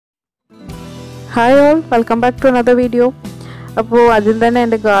Hi all, welcome back to another video. അപ്പോൾ അതിൽ തന്നെ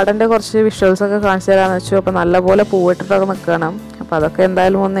എൻ്റെ ഗാർഡൻ്റെ കുറച്ച് വിഷ്വൽസൊക്കെ കാണിച്ചു തരാമെന്ന് വെച്ചു. അപ്പോൾ നല്ലപോലെ പൂവിട്ടിട്ടൊക്കെ നിൽക്കണം. അപ്പോൾ അതൊക്കെ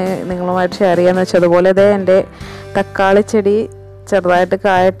എന്തായാലും ഒന്ന് നിങ്ങളുമായിട്ട് ഷെയർ ചെയ്യാമെന്ന് വെച്ചു. അതുപോലെ ഇതേ എൻ്റെ തക്കാളി ചെടി ചെറുതായിട്ട്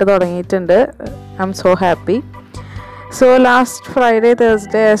കായിട്ട് തുടങ്ങിയിട്ടുണ്ട്. I M so happy. So last Friday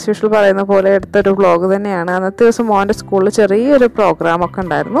Thursday as usual പറയുന്ന പോലെ എടുത്തൊരു വ്ളോഗ് തന്നെയാണ്. അന്നത്തെ ദിവസം മോൻ്റെ സ്കൂളിൽ ചെറിയൊരു പ്രോഗ്രാമൊക്കെ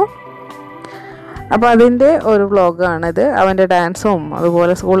ഉണ്ടായിരുന്നു. അപ്പോൾ അതിൻ്റെ ഒരു വ്ളോഗാണിത്. അവൻ്റെ ഡാൻസും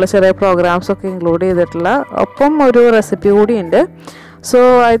അതുപോലെ സ്കൂളിലെ ചെറിയ പ്രോഗ്രാംസൊക്കെ ഇൻക്ലൂഡ് ചെയ്തിട്ടുള്ള ഒപ്പം ഒരു റെസിപ്പി കൂടിയുണ്ട്. So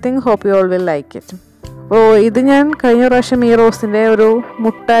I think hope you all will like it. അപ്പോൾ ഇത് ഞാൻ കഴിഞ്ഞ പ്രാവശ്യം ഈ റോസിൻ്റെ ഒരു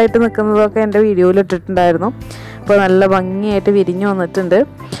മുട്ടായിട്ട് നിൽക്കുന്നതൊക്കെ എൻ്റെ വീഡിയോയിൽ ഇട്ടിട്ടുണ്ടായിരുന്നു. അപ്പോൾ നല്ല ഭംഗിയായിട്ട് വിരിഞ്ഞു വന്നിട്ടുണ്ട്.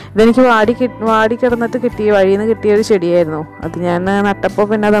 ഇതെനിക്ക് വാടി കിടന്നിട്ട് വഴിയിൽ നിന്ന് കിട്ടിയൊരു ചെടിയായിരുന്നു. അത് ഞാൻ നട്ടപ്പോൾ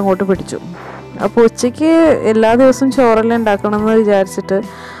പിന്നെ അത് അങ്ങോട്ട് പിടിച്ചു. അപ്പോൾ ഉച്ചയ്ക്ക് എല്ലാ ദിവസവും ചോറെല്ലാം ഉണ്ടാക്കണമെന്ന് വിചാരിച്ചിട്ട്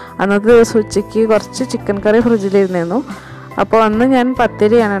അന്നത്തെ ദിവസം ഉച്ചയ്ക്ക് കുറച്ച് ചിക്കൻ കറി ഫ്രിഡ്ജിലിരുന്നു. അപ്പോൾ അന്ന് ഞാൻ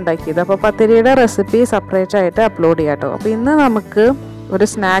പത്തിരിയാണ് ഉണ്ടാക്കിയത്. അപ്പോൾ പത്തിരിയുടെ റെസിപ്പി സെപ്പറേറ്റ് ആയിട്ട് അപ്ലോഡ് ചെയ്യാം കേട്ടോ. അപ്പോൾ ഇന്ന് നമുക്ക് ഒരു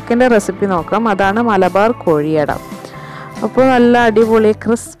സ്നാക്കിൻ്റെ റെസിപ്പി നോക്കാം. അതാണ് മലബാർ കോഴിയട. അപ്പോൾ നല്ല അടിപൊളി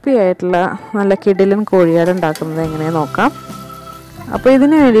ക്രിസ്പി ആയിട്ടുള്ള നല്ല കിടിലൻ കോഴിയട ഉണ്ടാക്കുന്നത് എങ്ങനെയാണ് നോക്കാം. അപ്പോൾ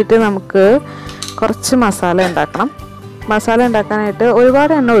ഇതിന് വേണ്ടിയിട്ട് നമുക്ക് കുറച്ച് മസാല ഉണ്ടാക്കണം. മസാല ഉണ്ടാക്കാനായിട്ട്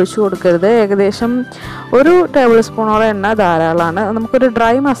ഒരുപാട് എണ്ണ ഒഴിച്ചു കൊടുക്കരുത്. ഏകദേശം 1 ടേബിൾ സ്പൂണോളം എണ്ണ ധാരാളമാണ്. നമുക്കൊരു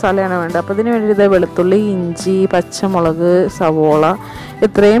ഡ്രൈ മസാലയാണ് വേണ്ടത്. അപ്പോൾ ഇതിന് വേണ്ടി ഇത് വെളുത്തുള്ളി, ഇഞ്ചി, പച്ചമുളക്, സവോള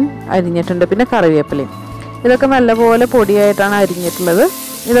ഇത്രയും അരിഞ്ഞിട്ടുണ്ട്. പിന്നെ കറിവേപ്പിലയും ഇതൊക്കെ നല്ലപോലെ പൊടിയായിട്ടാണ് അരിഞ്ഞിട്ടുള്ളത്.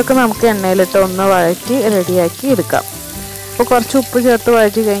 ഇതൊക്കെ നമുക്ക് എണ്ണയിലിട്ട് ഒന്ന് വഴറ്റി റെഡിയാക്കി എടുക്കാം. അപ്പോൾ കുറച്ച് ഉപ്പ് ചേർത്ത്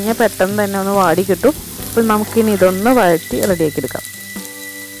വഴറ്റി കഴിഞ്ഞാൽ പെട്ടെന്ന് തന്നെ ഒന്ന് വാടി കിട്ടും. അപ്പോൾ നമുക്കിനി ഇതൊന്ന് വഴറ്റി റെഡിയാക്കി എടുക്കാം.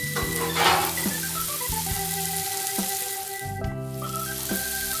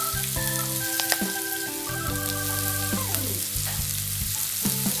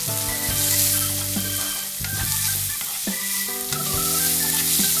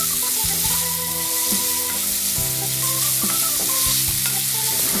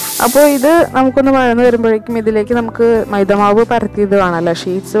 അപ്പോൾ ഇത് നമുക്കൊന്ന് വഴന്ന് വരുമ്പോഴേക്കും ഇതിലേക്ക് നമുക്ക് മൈദമാവ് പരത്തിയത് വേണമല്ലോ,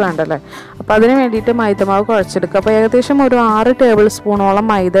 ഷീറ്റ്സ് വേണ്ടല്ലേ. അപ്പോൾ അതിന് വേണ്ടിയിട്ട് മൈദമാവ് കുഴച്ചെടുക്കുക. അപ്പോൾ ഏകദേശം ഒരു 6 ടേബിൾ സ്പൂണോളം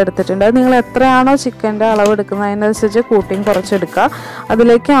മൈദ എടുത്തിട്ടുണ്ട്. അത് നിങ്ങൾ എത്രയാണോ ചിക്കൻ്റെ അളവ് എടുക്കുന്നത് അതിനനുസരിച്ച് കൂട്ടിയും കുറച്ചെടുക്കുക.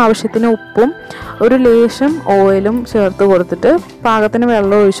 അതിലേക്ക് ആവശ്യത്തിന് ഉപ്പും ഒരു ലേശം ഓയിലും ചേർത്ത് കൊടുത്തിട്ട് പാകത്തിന്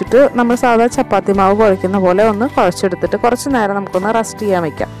വെള്ളം ഒഴിച്ചിട്ട് നമ്മൾ സാധാ ചപ്പാത്തി മാവ് കുഴയ്ക്കുന്ന പോലെ ഒന്ന് കുഴച്ചെടുത്തിട്ട് കുറച്ച് നേരം നമുക്കൊന്ന് റെസ്റ്റ് ചെയ്യാൻ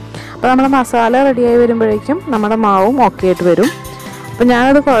വയ്ക്കാം. അപ്പോൾ നമ്മുടെ മസാല റെഡിയായി വരുമ്പോഴേക്കും നമ്മുടെ മാവും ഓക്കെ ആയിട്ട് വരും. അപ്പോൾ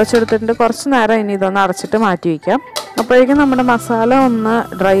ഞാനത് കുഴച്ചെടുത്തിട്ടുണ്ട്. കുറച്ച് നേരം ഇനി ഇതൊന്ന് അടച്ചിട്ട് മാറ്റി വയ്ക്കാം. അപ്പോഴേക്കും നമ്മുടെ മസാല ഒന്ന്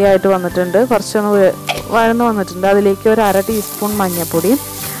ഡ്രൈ ആയിട്ട് വന്നിട്ടുണ്ട്, കുറച്ചൊന്ന് വഴന്ന് വന്നിട്ടുണ്ട്. അതിലേക്ക് ഒരു 1/2 ടീസ്പൂൺ മഞ്ഞൾപ്പൊടി,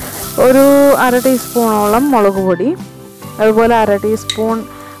 ഒരു 1/2 ടീസ്പൂണോളം മുളക് പൊടി, അതുപോലെ 1/2 ടീസ്പൂൺ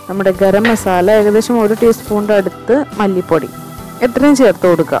നമ്മുടെ ഗരം മസാല, ഏകദേശം 1 ടീസ്പൂണിൻ്റെ അടുത്ത് മല്ലിപ്പൊടി ഇത്രയും ചേർത്ത്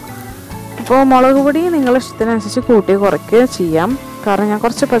കൊടുക്കുക. അപ്പോൾ മുളക് പൊടി നിങ്ങളുടെ ഇഷ്ടത്തിനനുസരിച്ച് കൂട്ടി കുറയ്ക്കുകയോ ചെയ്യാം. കാരണം ഞാൻ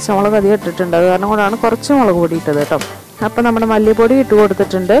കുറച്ച് പച്ചമുളക് അധികം ഇട്ടിട്ടുണ്ട്. അത് കാരണം കൊണ്ടാണ് കുറച്ച് മുളക് പൊടി ഇട്ടത് കേട്ടോ. അപ്പോൾ നമ്മുടെ മല്ലിപ്പൊടി ഇട്ട്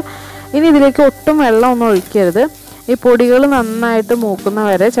കൊടുത്തിട്ടുണ്ട്. ഇനി ഇതിലേക്ക് ഒട്ടും വെള്ളം ഒന്നും ഒഴിക്കരുത്. ഈ പൊടികൾ നന്നായിട്ട് മൂക്കുന്ന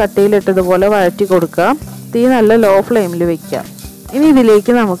വരെ ചട്ടിയിലിട്ടതുപോലെ വഴറ്റി കൊടുക്കുക. തീ നല്ല ലോ ഫ്ലെയിമിൽ വെക്കുക. ഇനി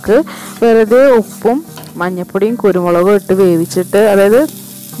ഇതിലേക്ക് നമുക്ക് വെറുതെ ഉപ്പും മഞ്ഞൾപ്പൊടിയും കുരുമുളകും ഇട്ട് വേവിച്ചിട്ട്, അതായത്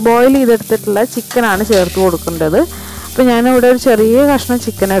ബോയിൽ ചെയ്തെടുത്തിട്ടുള്ള ചിക്കനാണ് ചേർത്ത് കൊടുക്കേണ്ടത്. അപ്പോൾ ഞാനിവിടെ ഒരു ചെറിയ കഷ്ണം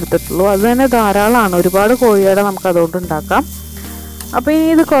ചിക്കൻ എടുത്തിട്ടുള്ളൂ. അത് തന്നെ ധാരാളമാണ്. ഒരുപാട് കോഴിയട നമുക്ക് അതുകൊണ്ട് ഉണ്ടാക്കാം. അപ്പോൾ ഇനി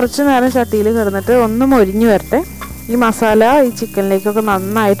ഇത് കുറച്ച് നേരം ചട്ടിയിൽ കിടന്നിട്ട് ഒന്ന് മൊരിഞ്ഞ് വരട്ടെ. ഈ മസാല ഈ ചിക്കനിലേക്കൊക്കെ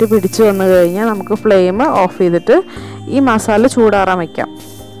നന്നായിട്ട് പിടിച്ച് വന്നു കഴിഞ്ഞാൽ നമുക്ക് ഫ്ലെയിം ഓഫ് ചെയ്തിട്ട് ഈ മസാല ചൂടാറാൻ വയ്ക്കാം.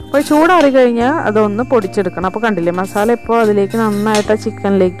 അപ്പോൾ ചൂടാറി കഴിഞ്ഞാൽ അതൊന്ന് പൊടിച്ചെടുക്കണം. അപ്പോൾ കണ്ടില്ലേ, മസാല ഇപ്പോൾ അതിലേക്ക് നന്നായിട്ട്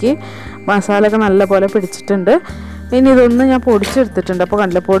ചിക്കനിലേക്ക് മസാലയൊക്കെ നല്ലപോലെ പിടിച്ചിട്ടുണ്ട്. ഇനി ഇതൊന്ന് ഞാൻ പൊടിച്ചെടുത്തിട്ടുണ്ട്. അപ്പോൾ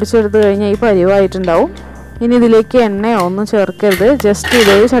കണ്ടില്ലേ, പൊടിച്ചെടുത്ത് കഴിഞ്ഞാൽ ഈ പരിവായിട്ടുണ്ടാവും. ഇനി ഇതിലേക്ക് എണ്ണയോ ഒന്നും ചേർക്കരുത്. ജസ്റ്റ്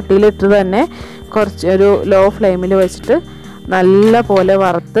ഇതേ ചട്ടിയിലിട്ട് തന്നെ കുറച്ച് ഒരു ലോ ഫ്ലെയിമിൽ വെച്ചിട്ട് നല്ല പോലെ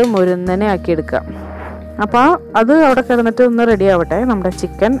വറുത്ത് മുരുന്നനെ ആക്കിയെടുക്കാം. അപ്പോൾ അത് അവിടെ കിടന്നിട്ട് ഒന്ന് റെഡി ആവട്ടെ നമ്മുടെ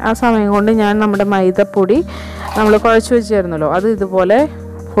ചിക്കൻ. ആ സമയം കൊണ്ട് ഞാൻ നമ്മുടെ മൈദപ്പൊടി നമ്മൾ കുഴച്ച് വെച്ചിരുന്നല്ലോ, അത് ഇതുപോലെ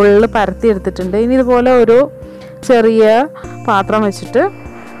ഫുള്ള് പരത്തി എടുത്തിട്ടുണ്ട്. ഇനി ഇതുപോലെ ഒരു ചെറിയ പാത്രം വെച്ചിട്ട്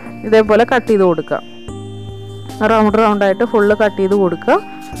ഇതേപോലെ കട്ട് ചെയ്ത് കൊടുക്കുക. റൗണ്ടായിട്ട് ഫുള്ള് കട്ട് ചെയ്ത് കൊടുക്കുക.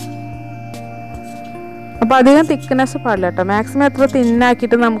 അപ്പോൾ അധികം തിക്നെസ് പാടില്ല കേട്ടോ. മാക്സിമം എത്ര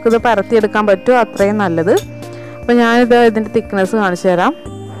തിന്നാക്കിയിട്ട് നമുക്കിത് പരത്തിയെടുക്കാൻ പറ്റുമോ അത്രയും നല്ലത്. അപ്പോൾ ഞാനിത് ഇതിൻ്റെ തിക്നെസ് കാണിച്ചു തരാം.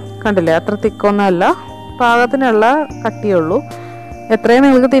 കണ്ടില്ലേ, അത്ര തിക്കൊന്നുമല്ല, പാകത്തിനുള്ള കട്ടിയുള്ളൂ. എത്രയും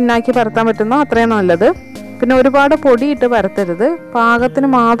നിങ്ങൾക്ക് തിന്നാക്കി പരത്താൻ പറ്റുന്നോ അത്രയും നല്ലത്. പിന്നെ ഒരുപാട് പൊടിയിട്ട് പരത്തരുത്, പാകത്തിന്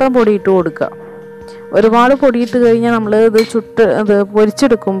മാത്രം പൊടിയിട്ട് കൊടുക്കുക. ഒരുപാട് പൊടിയിട്ട് കഴിഞ്ഞാൽ നമ്മൾ ഇത്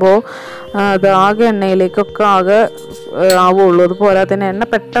പൊരിച്ചെടുക്കുമ്പോൾ അത് ആകെ എണ്ണയിലേക്കൊക്കെ ആവുള്ളൂ. അതുപോലെ തന്നെ എണ്ണ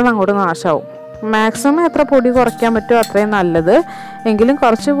പെട്ടെന്ന് അങ്ങോട്ട് നാശമാവും. മാക്സിമം എത്ര പൊടി കുറയ്ക്കാൻ പറ്റുമോ അത്രയും നല്ലത്. എങ്കിലും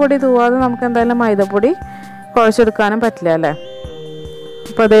കുറച്ച് പൊടി തൂവാതെ നമുക്ക് എന്തായാലും മൈദപ്പൊടി കുഴച്ചെടുക്കാനും പറ്റില്ല അല്ലേ.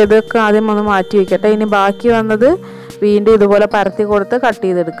 അപ്പോൾ ഇതൊക്കെ ആദ്യം ഒന്ന് മാറ്റി വയ്ക്കട്ടെ. ഇനി ബാക്കി വന്നത് വീണ്ടും ഇതുപോലെ പരത്തി കൊടുത്ത് കട്ട്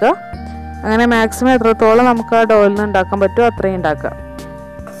ചെയ്തെടുക്കുക. അങ്ങനെ മാക്സിമം എത്രത്തോളം നമുക്ക് ആ ഡോയിൽ നിന്ന് ഉണ്ടാക്കാൻ പറ്റുമോ അത്രയും ഉണ്ടാക്കുക.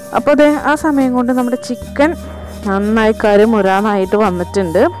 അപ്പോൾ ആ സമയം കൊണ്ട് നമ്മുടെ ചിക്കൻ നന്നായി മുരാനായിട്ട്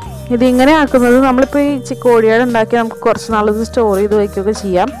വന്നിട്ടുണ്ട്. ഇതിങ്ങനെ ആക്കുന്നത് നമ്മളിപ്പോൾ ഈ കോഴിയാട് ഉണ്ടാക്കി നമുക്ക് കുറച്ച് നാളിത് സ്റ്റോർ ചെയ്ത് വയ്ക്കുകയൊക്കെ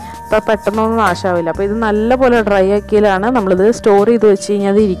ചെയ്യാം. അപ്പോൾ പെട്ടെന്നൊന്നും നാശമാവില്ല. അപ്പോൾ ഇത് നല്ലപോലെ ഡ്രൈ ആക്കിയാലാണ് നമ്മളിത് സ്റ്റോർ ചെയ്ത് വെച്ച്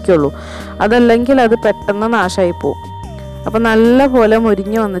കഴിഞ്ഞാൽ അത് ഇരിക്കുള്ളൂ. അതല്ലെങ്കിൽ അത് പെട്ടെന്ന് നാശമായി പോവും. അപ്പോൾ നല്ലപോലെ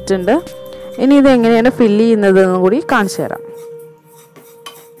മുരിഞ്ഞ് വന്നിട്ടുണ്ട്. ഇനി ഇത് എങ്ങനെയാണ് ഫില്ല് ചെയ്യുന്നതെന്ന് കൂടി കാണിച്ചു തരാം.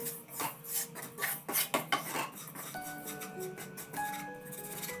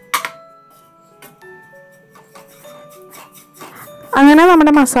 അങ്ങനെ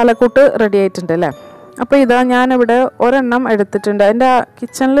നമ്മുടെ മസാലക്കൂട്ട് റെഡി ആയിട്ടുണ്ട് അല്ലേ. അപ്പോൾ ഇതാ ഞാനിവിടെ ഒരെണ്ണം എടുത്തിട്ടുണ്ട്. എൻ്റെ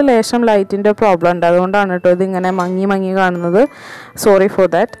കിച്ചണിൽ ലേശം ലൈറ്റിൻ്റെ പ്രോബ്ലം ഉണ്ട്, അതുകൊണ്ടാണ് കേട്ടോ ഇതിങ്ങനെ മങ്ങി കാണുന്നത്. Sorry for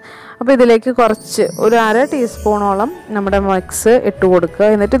that. അപ്പോൾ ഇതിലേക്ക് കുറച്ച് ഒരു 1/2 ടീസ്പൂണോളം നമ്മുടെ മിക്സ് ഇട്ട് കൊടുക്കുക.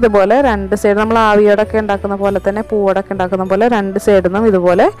 എന്നിട്ട് ഇതുപോലെ 2 സൈഡ് നമ്മൾ ആവിയോടൊക്കെ ഉണ്ടാക്കുന്ന പോലെ തന്നെ പൂവോടൊക്കെ ഉണ്ടാക്കുന്ന പോലെ 2 സൈഡിൽ നിന്നും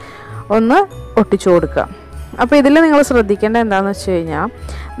ഇതുപോലെ ഒന്ന് ഒട്ടിച്ചു കൊടുക്കുക. അപ്പോൾ ഇതിൽ നിങ്ങൾ ശ്രദ്ധിക്കേണ്ടത് എന്താണെന്ന് വെച്ച് കഴിഞ്ഞാൽ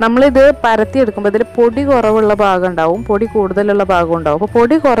നമ്മളിത് പരത്തിയെടുക്കുമ്പോൾ ഇതിൽ പൊടി കുറവുള്ള ഭാഗം ഉണ്ടാവും, പൊടി കൂടുതലുള്ള ഭാഗം ഉണ്ടാവും. അപ്പോൾ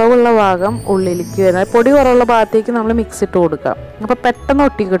പൊടി കുറവുള്ള ഭാഗം ഉള്ളിലേക്ക് വരുന്നത്, പൊടി കുറവുള്ള ഭാഗത്തേക്ക് നമ്മൾ മിക്സ് ഇട്ട് കൊടുക്കുക. അപ്പോൾ പെട്ടെന്ന്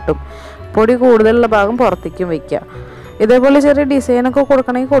ഒട്ടി കിട്ടും. പൊടി കൂടുതലുള്ള ഭാഗം പുറത്തേക്കും വയ്ക്കുക. ഇതേപോലെ ചെറിയ ഡിസൈനൊക്കെ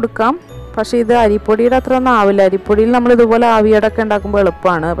കൊടുക്കണമെങ്കിൽ കൊടുക്കാം. പക്ഷേ ഇത് അരിപ്പൊടിയുടെ അത്ര ഒന്നും ആവില്ല. അരിപ്പൊടിയിൽ നമ്മൾ ഇതുപോലെ ആവിയോടൊക്കെ ഉണ്ടാക്കുമ്പോൾ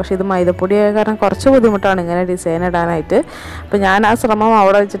എളുപ്പമാണ്. പക്ഷേ ഇത് മൈദപ്പൊടി ആയ കാരണം കുറച്ച് ബുദ്ധിമുട്ടാണ് ഇങ്ങനെ ഡിസൈൻ ഇടാനായിട്ട്. അപ്പോൾ ഞാൻ ആ ശ്രമം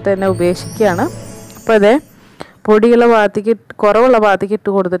അവിടെ വെച്ചിട്ട് തന്നെ ഉപേക്ഷിക്കുകയാണ്. അപ്പോൾ പൊടിയുള്ള ഭാഗത്തേക്ക് കുറവുള്ള ഭാഗത്തേക്ക് ഇട്ട്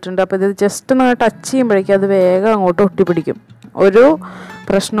കൊടുത്തിട്ടുണ്ട്. അപ്പോൾ ഇത് ജസ്റ്റ് ഒന്ന് ടച്ച് ചെയ്യുമ്പോഴേക്കും അത് വേഗം അങ്ങോട്ട് ഒട്ടിപ്പിടിക്കും. ഒരു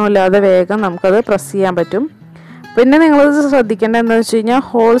പ്രശ്നമില്ലാതെ വേഗം നമുക്കത് പ്രസ് ചെയ്യാൻ പറ്റും. പിന്നെ നിങ്ങളത് ശ്രദ്ധിക്കേണ്ടത് എന്താണെന്ന് വെച്ച് കഴിഞ്ഞാൽ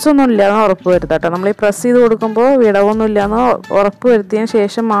ഹോൾസ് ഒന്നും ഇല്ലാന്ന് ഉറപ്പ് വരുത്തുക കേട്ടോ. നമ്മൾ ഈ പ്രസ് ചെയ്ത് കൊടുക്കുമ്പോൾ വിടവൊന്നും ഇല്ലയെന്ന് ഉറപ്പ് വരുത്തിയതിന്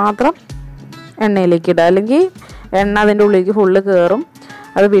ശേഷം മാത്രം എണ്ണയിലേക്ക് ഇടുക. അല്ലെങ്കിൽ എണ്ണ അതിൻ്റെ ഉള്ളിലേക്ക് ഫുള്ള് കയറും,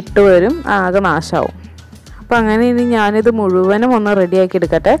 അത് വിട്ട് വരും, ആകെ നാശമാവും. അപ്പോൾ അങ്ങനെ ഇനി ഞാനിത് മുഴുവനും ഒന്ന് റെഡിയാക്കി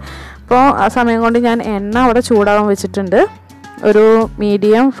എടുക്കട്ടെ. അപ്പോൾ ആ സമയം കൊണ്ട് ഞാൻ എണ്ണ അവിടെ ചൂടാവാൻ വെച്ചിട്ടുണ്ട്. ഒരു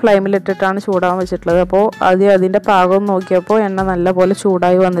മീഡിയം ഫ്ലെയിമിലിട്ടിട്ടാണ് ചൂടാവാൻ വെച്ചിട്ടുള്ളത്. അപ്പോൾ അതിൻ്റെ പാകം നോക്കിയപ്പോൾ എണ്ണ നല്ലപോലെ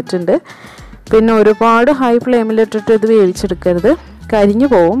ചൂടായി വന്നിട്ടുണ്ട്. പിന്നെ ഒരുപാട് ഹൈ ഫ്ലെയിമിലിട്ടിട്ട് ഇത് വേവിച്ചെടുക്കരുത്, കരിഞ്ഞു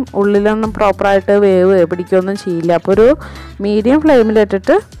പോവും. ഉള്ളിലൊന്നും പ്രോപ്പറായിട്ട് വേവ് പിടിക്കുകയൊന്നും ചെയ്യില്ല. അപ്പോൾ ഒരു മീഡിയം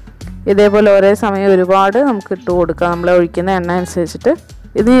ഫ്ലെയിമിലിട്ടിട്ട് ഇതേപോലെ ഒരേ സമയം ഒരുപാട് നമുക്ക് ഇട്ട് കൊടുക്കാം, നമ്മൾ ഒഴിക്കുന്ന എണ്ണ അനുസരിച്ചിട്ട്.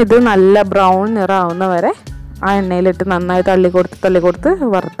 ഇത് നല്ല ബ്രൗൺ നിറമാവുന്ന വരെ ആ എണ്ണയിലിട്ട് നന്നായി തള്ളിക്കൊടുത്ത്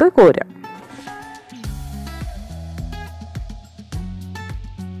വറുത്ത് കോരാം.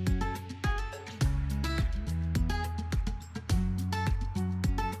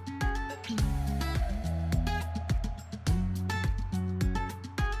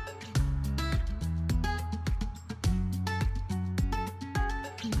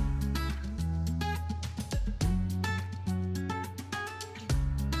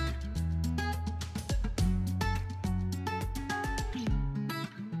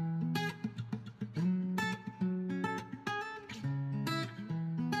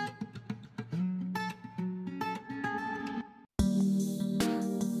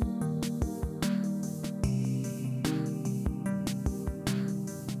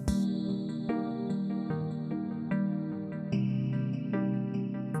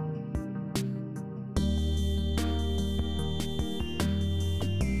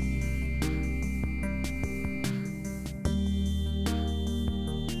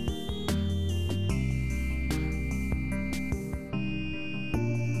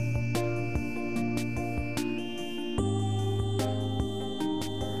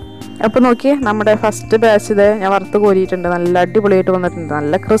 അപ്പോൾ നോക്കിയേ, നമ്മുടെ ഫസ്റ്റ് ബാച്ച് ഇത് ഞാൻ വറുത്ത് കോരിയിട്ടുണ്ട്. നല്ല അടിപൊളിയായിട്ട് വന്നിട്ടുണ്ട്.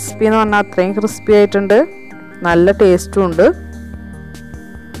 നല്ല ക്രിസ്പി എന്ന് പറഞ്ഞാൽ അത്രയും ക്രിസ്പി ആയിട്ടുണ്ട്, നല്ല ടേസ്റ്റും ഉണ്ട്.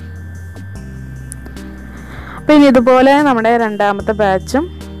 അപ്പോൾ ഇനി ഇതുപോലെ നമ്മുടെ രണ്ടാമത്തെ ബാച്ചും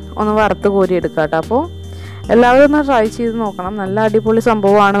ഒന്ന് വറുത്ത് കോരി എടുക്കാം കേട്ടോ. അപ്പോൾ എല്ലാവരും ഒന്ന് ട്രൈ ചെയ്ത് നോക്കണം. നല്ല അടിപൊളി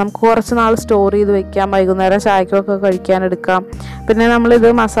സംഭവമാണ്. നമുക്ക് കുറച്ച് നാൾ സ്റ്റോർ ചെയ്ത് വെക്കാം, വൈകുന്നേരം ചായക്കൊക്കെ കഴിക്കാനെടുക്കാം. പിന്നെ നമ്മളിത്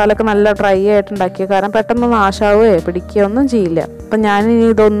മസാലയൊക്കെ നല്ല ഡ്രൈ ആയിട്ട് ഉണ്ടാക്കിയ കാരണം പെട്ടെന്ന് നാശാവുകയോ പിടിക്കുകയോ ഒന്നും ചെയ്യില്ല. അപ്പം ഞാനിനി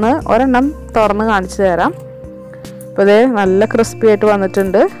ഒരെണ്ണം തുറന്ന് കാണിച്ചു തരാം. അപ്പോൾ ഇത് നല്ല ക്രിസ്പി ആയിട്ട്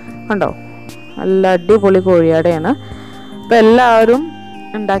വന്നിട്ടുണ്ട്, കണ്ടോ? നല്ല അടിപൊളി കോഴിയാടയാണ്. അപ്പോൾ എല്ലാവരും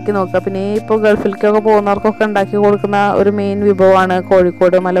ഉണ്ടാക്കി നോക്കുക. പിന്നെ ഇപ്പോൾ ഗൾഫിലേക്കൊക്കെ പോകുന്നവർക്കൊക്കെ ഉണ്ടാക്കി കൊടുക്കുന്ന ഒരു മെയിൻ വിഭവമാണ്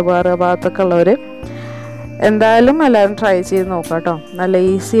കോഴിക്കോട്, മലബാർ ഭാഗത്തൊക്കെ ഉള്ളവർ. എന്തായാലും എല്ലാവരും ട്രൈ ചെയ്ത് നോക്കാം കേട്ടോ. നല്ല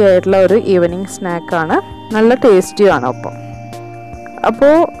ഈസി ആയിട്ടുള്ള ഒരു ഈവനിങ് സ്നാക്കാണ്, നല്ല ടേസ്റ്റിയാണ്.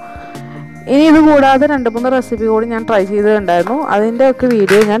 അപ്പോൾ ഇനി ഇത് കൂടാതെ 2-3 റെസിപ്പി കൂടി ഞാൻ ട്രൈ ചെയ്തിട്ടുണ്ടായിരുന്നു. അതിൻ്റെയൊക്കെ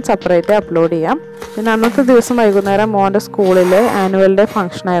വീഡിയോ ഞാൻ സെപ്പറേറ്റ് അപ്ലോഡ് ചെയ്യാം. പിന്നെ അന്നത്തെ ദിവസം വൈകുന്നേരം മോൻ്റെ സ്കൂളിൽ ആനുവൽ ഡേ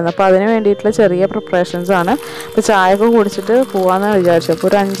ഫംഗ്ഷൻ ആയിരുന്നു. അപ്പോൾ അതിന് വേണ്ടിയിട്ടുള്ള ചെറിയ പ്രിപ്പറേഷൻസ് ആണ്. അപ്പോൾ ചായയൊക്കെ കുടിച്ചിട്ട് പോകാമെന്ന് വിചാരിച്ചു. അപ്പോൾ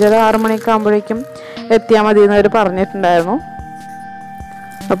ഒരു 5:30-6 മണിയൊക്കെ ആകുമ്പോഴേക്കും എത്തിയാൽ മതി എന്നവർ പറഞ്ഞിട്ടുണ്ടായിരുന്നു.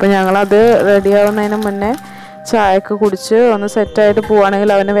 അപ്പോൾ ഞങ്ങളത് റെഡിയാവുന്നതിന് മുന്നേ ചായയൊക്കെ കുടിച്ച് ഒന്ന് സെറ്റായിട്ട്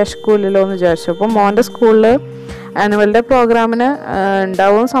പോവുകയാണെങ്കിൽ അവന് വിശക്കൂല്ലല്ലോ എന്ന് വിചാരിച്ചു. അപ്പോൾ മോൻ്റെ സ്കൂളിൽ ആനുവൽ ഡേ പ്രോഗ്രാമിന്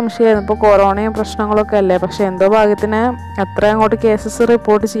ഉണ്ടാവും സംശയമായിരുന്നു. ഇപ്പോൾ കൊറോണയും പ്രശ്നങ്ങളൊക്കെ അല്ലേ. പക്ഷേ എന്തോ ഭാഗ്യത്തിന് അത്ര അങ്ങോട്ട് കേസസ്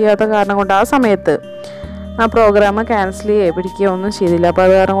റിപ്പോർട്ട് ചെയ്യാത്ത കാരണം കൊണ്ട് ആ സമയത്ത് ആ പ്രോഗ്രാം ക്യാൻസൽ പിടിക്കുകയോ ഒന്നും ചെയ്തില്ല. അപ്പോൾ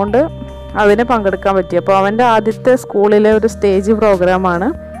അത് കാരണം കൊണ്ട് അതിന് പങ്കെടുക്കാൻ പറ്റി. അപ്പോൾ അവൻ്റെ ആദ്യത്തെ സ്കൂളിലെ ഒരു സ്റ്റേജ് പ്രോഗ്രാമാണ്.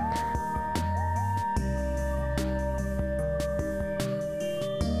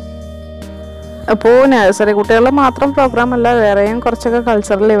 അപ്പോൾ നഴ്സറി കുട്ടികളുടെ മാത്രം പ്രോഗ്രാം അല്ല, വേറെയും കുറച്ചൊക്കെ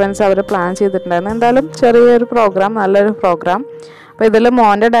കൾച്ചറൽ ഇവൻറ്റ്സ് അവർ പ്ലാൻ ചെയ്തിട്ടുണ്ടായിരുന്നു. എന്തായാലും ചെറിയൊരു പ്രോഗ്രാം, നല്ലൊരു പ്രോഗ്രാം. അപ്പോൾ ഇതിൽ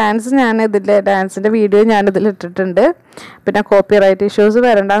മോൻ്റെ ഡാൻസിൻ്റെ വീഡിയോ ഞാനിതിൽ ഇട്ടിട്ടുണ്ട്. പിന്നെ കോപ്പി റൈറ്റ് ഇഷ്യൂസ്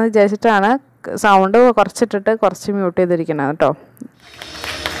വരണ്ടെന്ന് വിചാരിച്ചിട്ടാണ് സൗണ്ട് കുറച്ചിട്ടിട്ട് കുറച്ച് മ്യൂട്ട് ചെയ്തിരിക്കുന്നത് കേട്ടോ.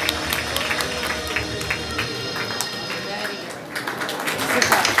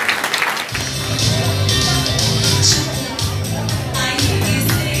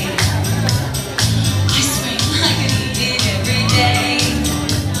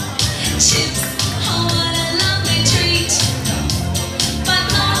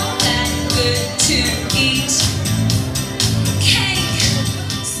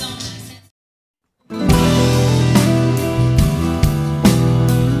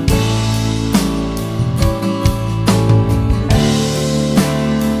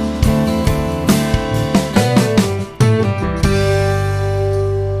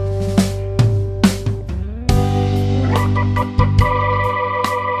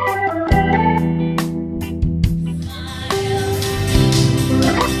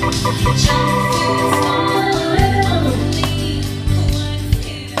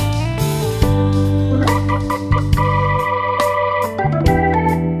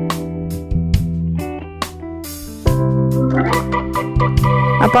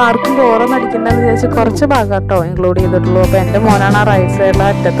 അപ്പോൾ ആർക്കും ബോറൊന്നും അടിക്കണ്ടെന്ന് വിചാരിച്ച് കുറച്ച് ഭാഗം കേട്ടോ ഇൻക്ലൂഡ് ചെയ്തിട്ടുള്ളൂ. അപ്പോൾ എൻ്റെ മോനാണ് ആ റൈറ്റ് സൈഡിലെ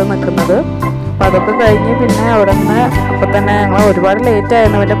അറ്റത്ത് നിൽക്കുന്നത്. അപ്പോൾ അതൊക്കെ കഴിഞ്ഞ് പിന്നെ അവിടെ നിന്ന് അപ്പോൾ തന്നെ ഞങ്ങൾ ഒരുപാട് ലേറ്റ്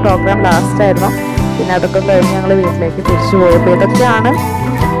ആയിരുന്നു. അവൻ്റെ പ്രോഗ്രാം ലാസ്റ്റ് ആയിരുന്നു. പിന്നെ അതൊക്കെ കഴിഞ്ഞ് ഞങ്ങൾ വീട്ടിലേക്ക് തിരിച്ചു പോയി. അപ്പോൾ ഇതൊക്കെയാണ്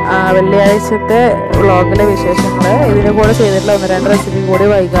വെള്ളിയാഴ്ചത്തെ വ്ളോഗിലെ വിശേഷങ്ങൾ. ഇതിൻ്റെ കൂടെ ചെയ്തിട്ടുള്ള 1-2 റെസിപ്പി കൂടി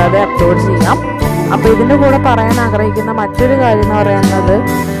വൈകാതെ അപ്ലോഡ് ചെയ്യാം. അപ്പോൾ ഇതിൻ്റെ കൂടെ പറയാൻ ആഗ്രഹിക്കുന്ന മറ്റൊരു കാര്യം എന്ന് പറയുന്നത്,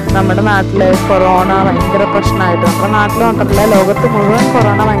 നമ്മുടെ നാട്ടിൽ കൊറോണ ഭയങ്കര പ്രശ്നമായിട്ട്, നമ്മുടെ നാട്ടിൽ മാത്രമല്ല ലോകത്ത് മുഴുവൻ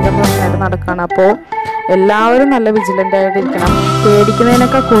കൊറോണ ഭയങ്കര പ്രശ്നമായിട്ട് നടക്കുകയാണ്. അപ്പോൾ എല്ലാവരും നല്ല വിജിലൻ്റ് ആയിട്ടിരിക്കണം.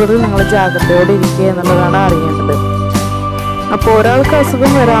 പേടിക്കുന്നതിനൊക്കെ കൂടുതൽ നിങ്ങൾ ജാഗ്രതയോടെ ഇരിക്കുക എന്നുള്ളതാണ് അറിയേണ്ടത്. അപ്പോൾ ഒരാൾക്ക്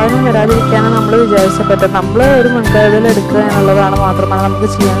അസുഖം വരാതിരിക്കാനും നമ്മൾ വിചാരിച്ചാൽ പറ്റും. നമ്മൾ ഒരു മുൻകരുതൽ എടുക്കുക എന്നുള്ളതാണ് മാത്രമാണ് നമുക്ക്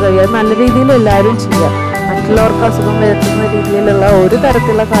ചെയ്യാൻ കഴിയുക. നല്ല രീതിയിൽ എല്ലാവരും ചെയ്യുക. മറ്റുള്ളവർക്ക് അസുഖം വരുത്തുന്ന രീതിയിലുള്ള ഒരു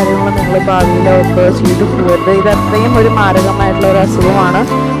തരത്തിലുള്ള കാര്യങ്ങളും നിങ്ങൾ ഭാവിയിലൊക്കെ ചെയ്തു പോകരുത്. ഇത് അത്രയും ഒരു മാരകമായിട്ടുള്ള ഒരു അസുഖമാണ്.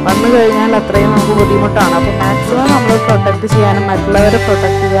 വന്നു കഴിഞ്ഞാൽ അത്രയും നമുക്ക് ബുദ്ധിമുട്ടാണ്. അപ്പോൾ മാക്സിമം നമ്മൾ പ്രൊട്ടക്റ്റ് ചെയ്യാനും മറ്റുള്ളവരെ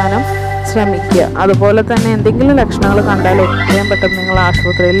പ്രൊട്ടക്റ്റ് ചെയ്യാനും ശ്രമിക്കുക. അതുപോലെ തന്നെ എന്തെങ്കിലും ലക്ഷണങ്ങൾ കണ്ടാൽ എത്രയും പെട്ടെന്ന് നിങ്ങൾ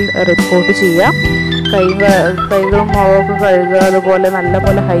ആശുപത്രിയിൽ റിപ്പോർട്ട് ചെയ്യുക. കൈകളും മുഖമൊക്കെ കഴുകുക. അതുപോലെ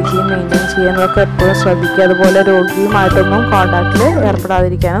നല്ലപോലെ ഹൈജീൻ മെയിൻറ്റെയിൻ ചെയ്യാനൊക്കെ എപ്പോഴും ശ്രദ്ധിക്കുക. അതുപോലെ രോഗിയുമായിട്ടൊന്നും കോൺടാക്റ്റിൽ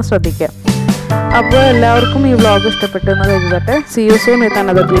ഏർപ്പെടാതിരിക്കാനും ശ്രദ്ധിക്കുക. അപ്പോൾ എല്ലാവർക്കും ഈ വ്ളോഗ് ഇഷ്ടപ്പെട്ടു എന്ന് കരുതട്ടെ. See you soon with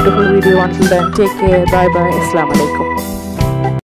another beautiful video. Until then, take care. Bye bye. Assalamu alaikum.